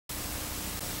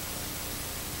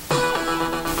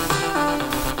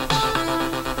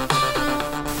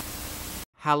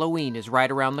Halloween is right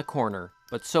around the corner,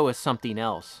 but so is something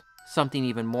else, something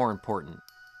even more important.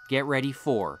 Get ready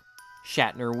for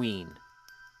Shatner-Ween.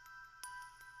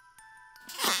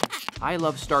 I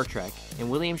love Star Trek,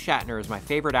 and William Shatner is my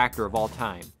favorite actor of all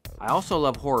time. I also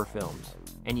love horror films,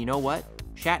 and you know what?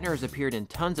 Shatner has appeared in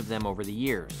tons of them over the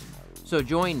years. So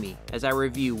join me as I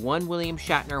review one William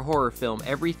Shatner horror film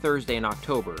every Thursday in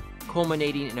October,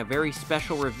 culminating in a very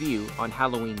special review on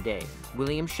Halloween Day.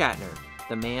 William Shatner,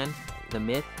 the man, the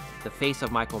myth, the face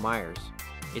of Michael Myers.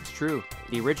 It's true,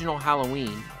 the original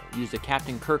Halloween used a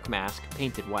Captain Kirk mask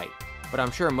painted white, but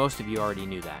I'm sure most of you already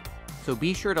knew that. So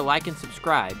be sure to like and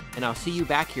subscribe, and I'll see you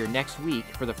back here next week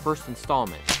for the first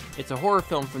installment. It's a horror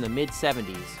film from the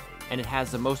mid-70s, and it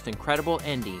has the most incredible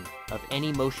ending of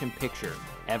any motion picture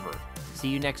ever. See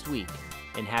you next week,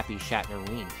 and happy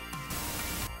Shatner-Ween.